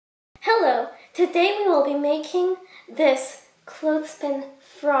Hello, today we will be making this clothespin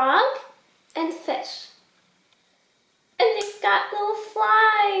frog and fish. And they've got little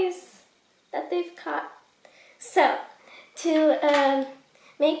flies that they've caught. So, to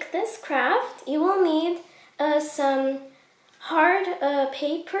make this craft, you will need some hard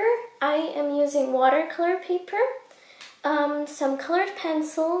paper. I am using watercolor paper, some colored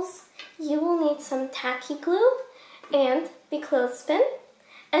pencils. You will need some tacky glue and the clothespin.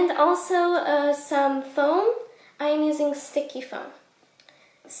 And also some foam. I am using sticky foam.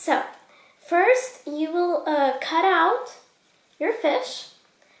 So, first you will cut out your fish.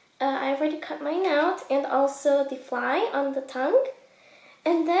 I've already cut mine out, and also the fly on the tongue.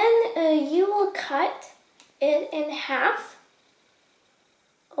 And then you will cut it in half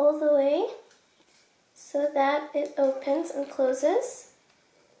all the way so that it opens and closes.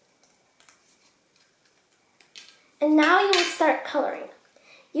 And now you will start coloring.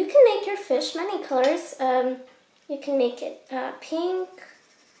 You can make your fish many colors. You can make it pink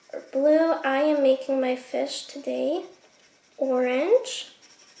or blue. I am making my fish today orange.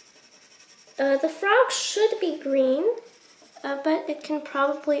 The frog should be green, but it can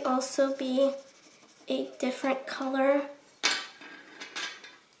probably also be a different color.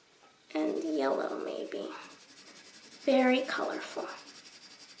 And yellow maybe. Very colorful.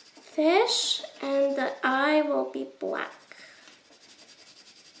 Fish, and the eye will be black.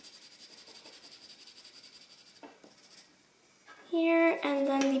 Here, and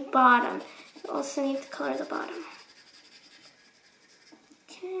then the bottom. You also need to color the bottom.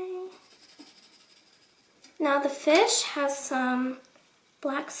 Okay. Now the fish has some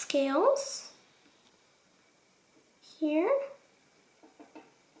black scales here,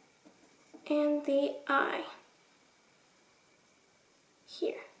 and the eye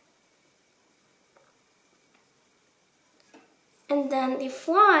here. And then the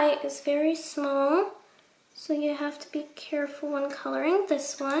fly is very small, so you have to be careful when coloring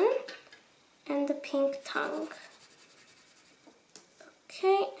this one and the pink tongue.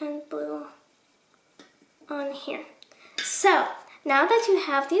 Okay, and blue on here. So, now that you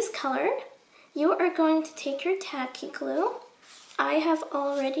have these colored, you are going to take your tacky glue. I have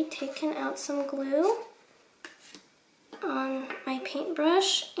already taken out some glue on my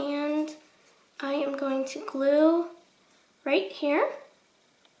paintbrush, and I am going to glue right here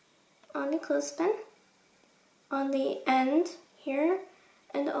on the clothespin, on the end here,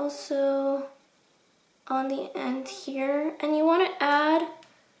 and also on the end here. And you want to add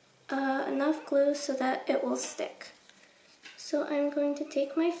enough glue so that it will stick. So I'm going to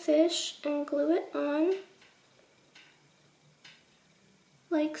take my fish and glue it on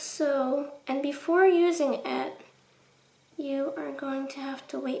like so. And before using it, you are going to have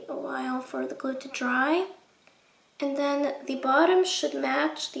to wait a while for the glue to dry. And then the bottom should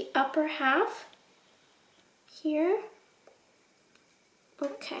match the upper half here.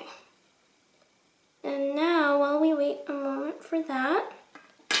 Okay. And now, while we wait a moment for that,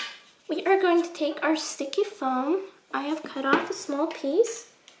 we are going to take our sticky foam. I have cut off a small piece,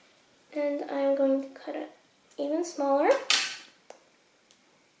 and I'm going to cut it even smaller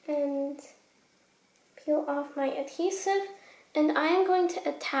and peel off my adhesive. And I am going to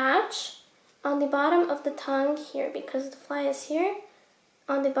attach on the bottom of the tongue here, because the fly is here,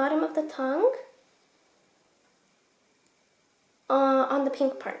 on the bottom of the tongue, on the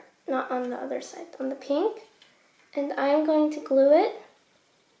pink part, not on the other side, on the pink. And I'm going to glue it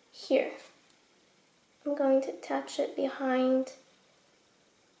here. I'm going to attach it behind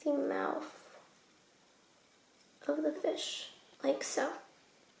the mouth of the fish, like so.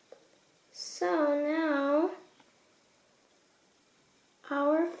 So now,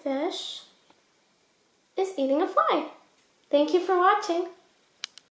 our fish is eating a fly. Thank you for watching.